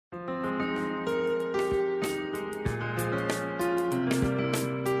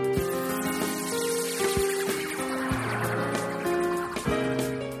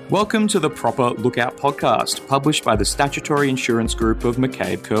Welcome to the Proper Lookout podcast, published by the Statutory Insurance Group of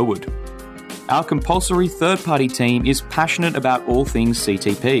McCabe Curwood. Our compulsory third-party team is passionate about all things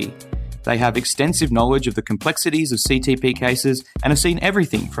CTP. They have extensive knowledge of the complexities of CTP cases and have seen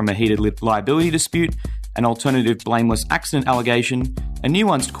everything from a heated liability dispute, an alternative blameless accident allegation, a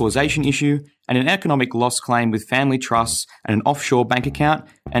nuanced causation issue, and an economic loss claim with family trusts and an offshore bank account,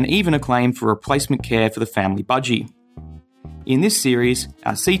 and even a claim for replacement care for the family budgie. In this series,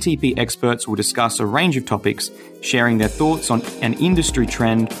 our CTP experts will discuss a range of topics, sharing their thoughts on an industry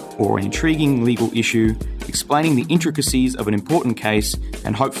trend or an intriguing legal issue, explaining the intricacies of an important case,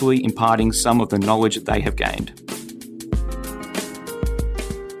 and hopefully imparting some of the knowledge that they have gained.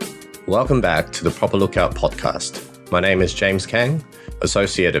 Welcome back to the Proper Lookout podcast. My name is James Kang,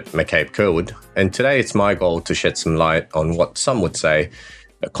 Associate at McCabe Curwood, and today it's my goal to shed some light on what some would say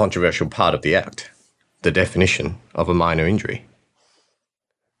a controversial part of the Act, the definition of a minor injury.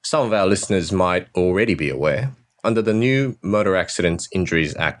 Some of our listeners might already be aware, under the new Motor Accidents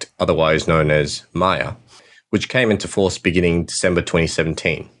Injuries Act, otherwise known as MIA, which came into force beginning December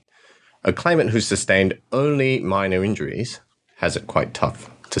 2017, a claimant who sustained only minor injuries has it quite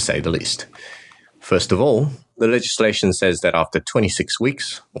tough, to say the least. First of all, the legislation says that after 26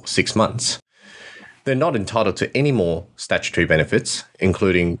 weeks, or 6 months, they're not entitled to any more statutory benefits,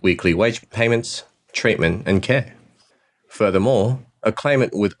 including weekly wage payments, treatment and care. Furthermore, a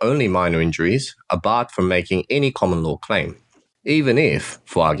claimant with only minor injuries are barred from making any common law claim, even if,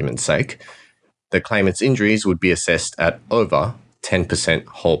 for argument's sake, the claimant's injuries would be assessed at over 10%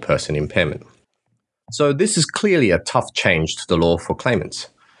 whole person impairment. So this is clearly a tough change to the law for claimants.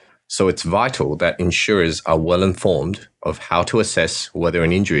 So it's vital that insurers are well informed of how to assess whether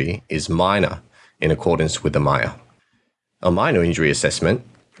an injury is minor in accordance with the MIA. A minor injury assessment,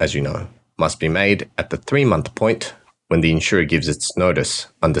 as you know, must be made at the 3-month point when the insurer gives its notice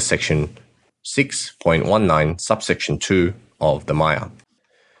under Section 6.19, subsection 2 of the MIA.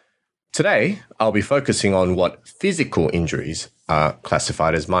 Today, I'll be focusing on what physical injuries are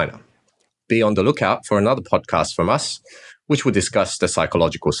classified as minor. Be on the lookout for another podcast from us, which will discuss the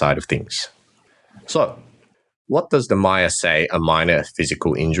psychological side of things. So, what does the MIA say a minor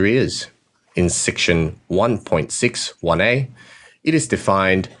physical injury is? In Section 1.61a, it is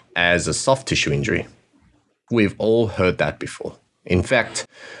defined as a soft tissue injury. We've all heard that before. In fact,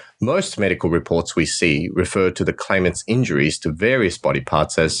 most medical reports we see refer to the claimant's injuries to various body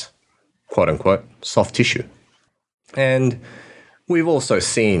parts as, quote-unquote, soft tissue. And we've also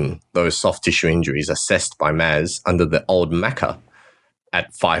seen those soft tissue injuries assessed by MAS under the old MACA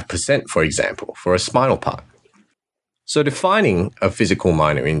at 5%, for example, for a spinal part. So defining a physical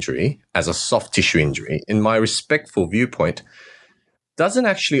minor injury as a soft tissue injury, in my respectful viewpoint, doesn't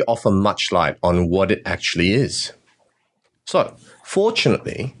actually offer much light on what it actually is. So,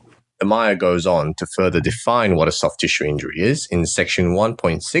 fortunately, the MIA goes on to further define what a soft tissue injury is in Section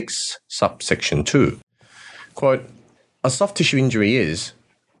 1.6, subsection 2. Quote, a soft tissue injury is,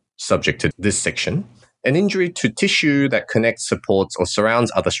 subject to this section, an injury to tissue that connects, supports, or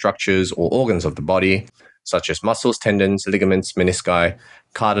surrounds other structures or organs of the body, such as muscles, tendons, ligaments, menisci,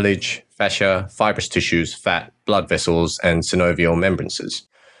 cartilage, fascia, fibrous tissues, fat, blood vessels, and synovial membranes,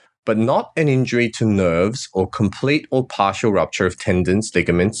 but not an injury to nerves or complete or partial rupture of tendons,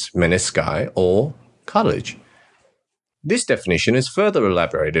 ligaments, menisci, or cartilage. This definition is further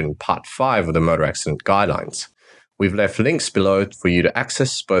elaborated in Part 5 of the Motor Accident Guidelines. We've left links below for you to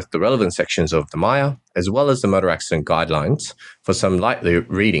access both the relevant sections of the MIA as well as the Motor Accident Guidelines for some light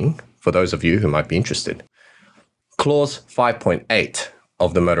reading for those of you who might be interested. Clause 5.8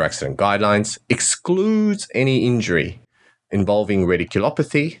 of the Motor Accident Guidelines excludes any injury involving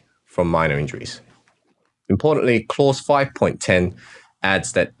radiculopathy from minor injuries. Importantly, Clause 5.10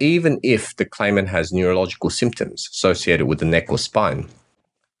 adds that even if the claimant has neurological symptoms associated with the neck or spine,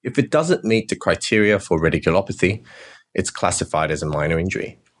 if it doesn't meet the criteria for radiculopathy, it's classified as a minor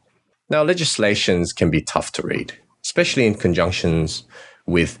injury. Now, legislations can be tough to read, especially in conjunctions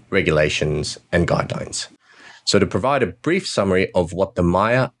with regulations and guidelines. So to provide a brief summary of what the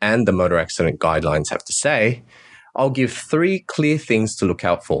MIA and the Motor Accident Guidelines have to say, I'll give 3 clear things to look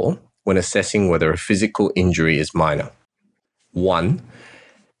out for when assessing whether a physical injury is minor. 1,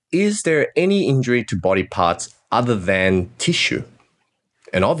 is there any injury to body parts other than tissue?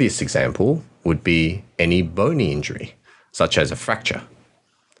 An obvious example would be any bony injury, such as a fracture.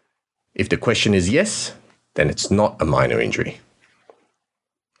 If the question is yes, then it's not a minor injury.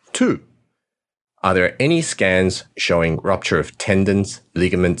 2, are there any scans showing rupture of tendons,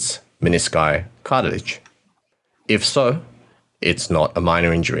 ligaments, menisci, cartilage? If so, it's not a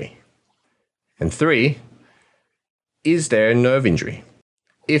minor injury. And 3, is there a nerve injury?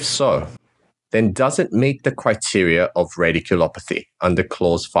 If so, then does it meet the criteria of radiculopathy under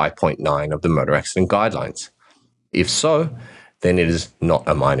Clause 5.9 of the Motor Accident Guidelines? If so, then it is not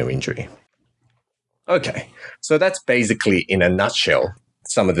a minor injury. Okay, so that's basically, in a nutshell,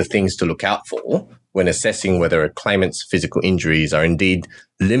 some of the things to look out for when assessing whether a claimant's physical injuries are indeed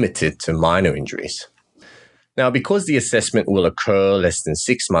limited to minor injuries. Now, because the assessment will occur less than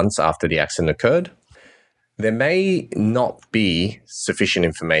 6 months after the accident occurred, there may not be sufficient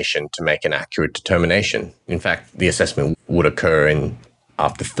information to make an accurate determination. In fact, the assessment would occur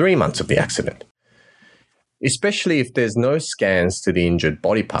after 3 months of the accident, especially if there's no scans to the injured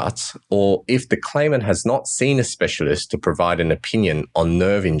body parts or if the claimant has not seen a specialist to provide an opinion on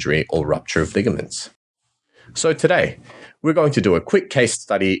nerve injury or rupture of ligaments. So today, we're going to do a quick case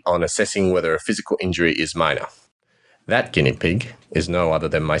study on assessing whether a physical injury is minor. That guinea pig is no other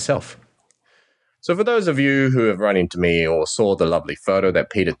than myself. So for those of you who have run into me or saw the lovely photo that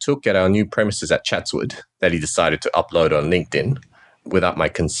Peter took at our new premises at Chatswood that he decided to upload on LinkedIn, without my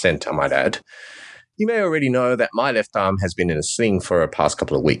consent, I might add, you may already know that my left arm has been in a sling for the past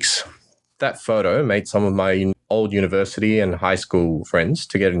couple of weeks. That photo made some of my old university and high school friends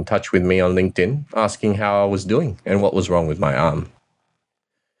to get in touch with me on LinkedIn, asking how I was doing and what was wrong with my arm.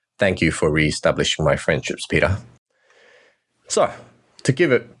 Thank you for re-establishing my friendships, Peter. So, to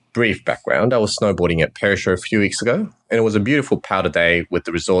give a brief background, I was snowboarding at Perisher a few weeks ago, and it was a beautiful powder day with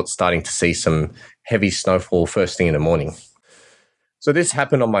the resort starting to see some heavy snowfall first thing in the morning. So this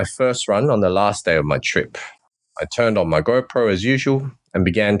happened on my first run on the last day of my trip. I turned on my GoPro as usual and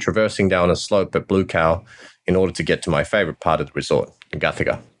began traversing down a slope at Blue Cow in order to get to my favourite part of the resort,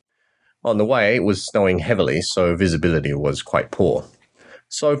 Guthiga. On the way, it was snowing heavily, so visibility was quite poor.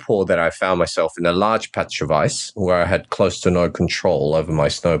 So poor that I found myself in a large patch of ice where I had close to no control over my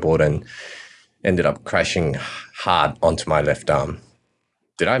snowboard and ended up crashing hard onto my left arm.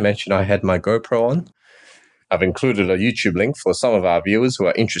 Did I mention I had my GoPro on? I've included a YouTube link for some of our viewers who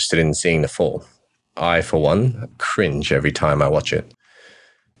are interested in seeing the fall. I, for one, cringe every time I watch it.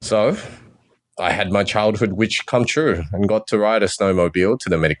 So, I had my childhood wish come true and got to ride a snowmobile to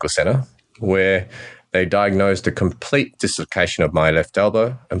the medical centre, where they diagnosed a complete dislocation of my left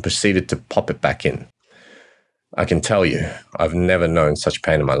elbow and proceeded to pop it back in. I can tell you, I've never known such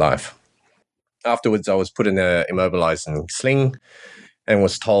pain in my life. Afterwards, I was put in an immobilizing sling and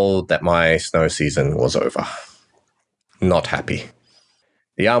was told that my snow season was over. Not happy.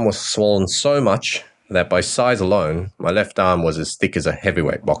 The arm was swollen so much that by size alone, my left arm was as thick as a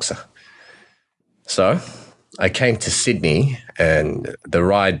heavyweight boxer. So, I came to Sydney and the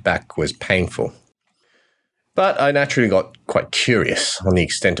ride back was painful. But I naturally got quite curious on the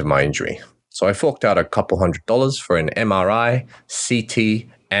extent of my injury. So I forked out a couple $100 for an MRI, CT,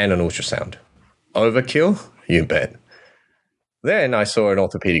 and an ultrasound. Overkill? You bet. Then I saw an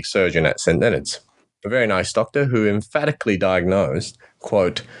orthopedic surgeon at St. Leonard's, a very nice doctor who emphatically diagnosed,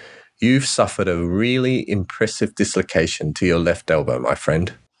 quote, "You've suffered a really impressive dislocation to your left elbow, my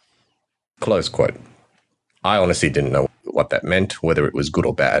friend." Close quote. I honestly didn't know what that meant, whether it was good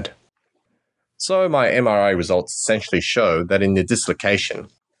or bad. So my MRI results essentially show that in the dislocation,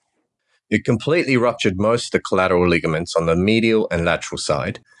 it completely ruptured most of the collateral ligaments on the medial and lateral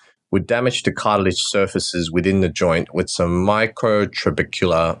side, with damage to cartilage surfaces within the joint with some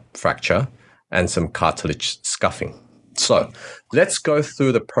microtrabecular fracture and some cartilage scuffing. So let's go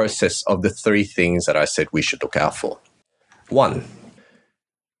through the process of the 3 things that I said we should look out for. 1.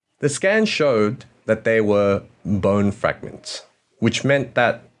 The scan showed that they were bone fragments, which meant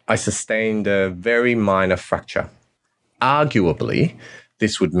that I sustained a very minor fracture. Arguably,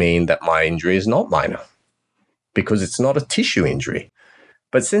 this would mean that my injury is not minor, because it's not a tissue injury.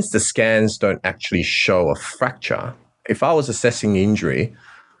 But since the scans don't actually show a fracture, if I was assessing the injury,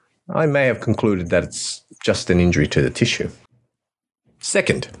 I may have concluded that it's just an injury to the tissue.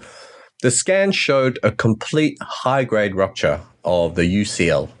 Second, the scan showed a complete high-grade rupture of the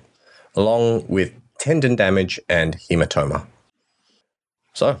UCL, along with tendon damage and hematoma.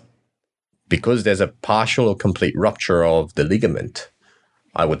 So, because there's a partial or complete rupture of the ligament,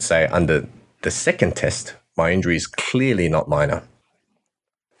 I would say under the second test, my injury is clearly not minor.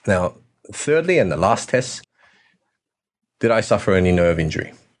 Now, thirdly, and the last test, did I suffer any nerve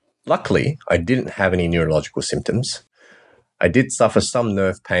injury? Luckily, I didn't have any neurological symptoms. I did suffer some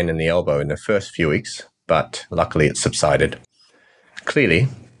nerve pain in the elbow in the first few weeks, but luckily it subsided. Clearly,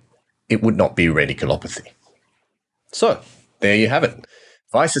 it would not be radiculopathy. So, there you have it.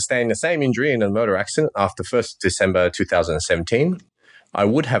 If I sustained the same injury in a motor accident after 1st December 2017, I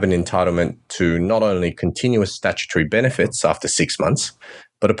would have an entitlement to not only continuous statutory benefits after 6 months,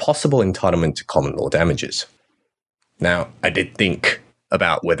 but a possible entitlement to common law damages. Now, I did think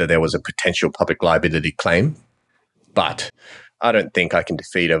about whether there was a potential public liability claim, but I don't think I can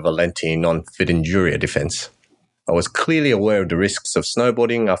defeat a Valenti non-fit injuria defense. I was clearly aware of the risks of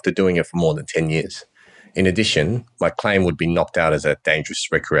snowboarding after doing it for more than 10 years. In addition, my claim would be knocked out as a dangerous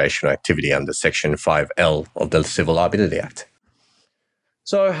recreational activity under Section 5L of the Civil Liability Act.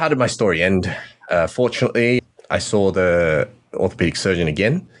 So how did my story end? Fortunately, I saw the orthopedic surgeon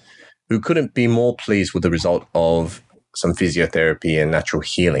again, who couldn't be more pleased with the result of some physiotherapy and natural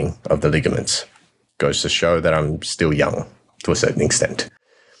healing of the ligaments. Goes to show that I'm still young to a certain extent.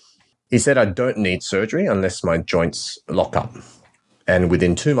 He said I don't need surgery unless my joints lock up. And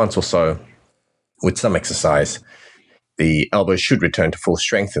within 2 months or so, with some exercise, the elbow should return to full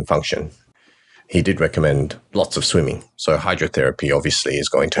strength and function. He did recommend lots of swimming, so hydrotherapy obviously is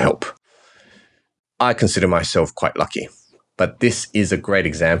going to help. I consider myself quite lucky, but this is a great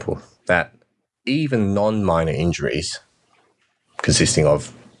example that even non-minor injuries, consisting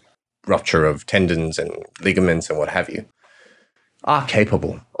of rupture of tendons and ligaments and what have you, are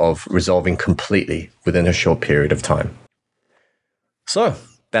capable of resolving completely within a short period of time. So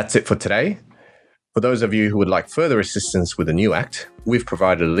that's it for today. For those of you who would like further assistance with the new Act, we've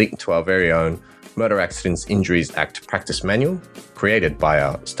provided a link to our very own Motor Accidents Injuries Act Practice Manual, created by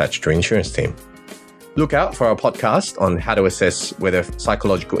our statutory insurance team. Look out for our podcast on how to assess whether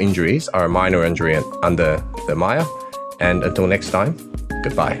psychological injuries are a minor injury under the MIA. And until next time,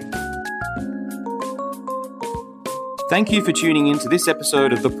 goodbye. Thank you for tuning in to this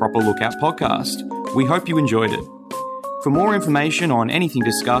episode of the Proper Lookout podcast. We hope you enjoyed it. For more information on anything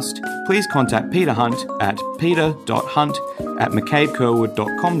discussed, please contact Peter Hunt at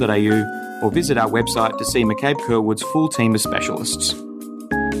peter.hunt@mccabecurwood.com.au or visit our website to see McCabe Curwood's full team of specialists.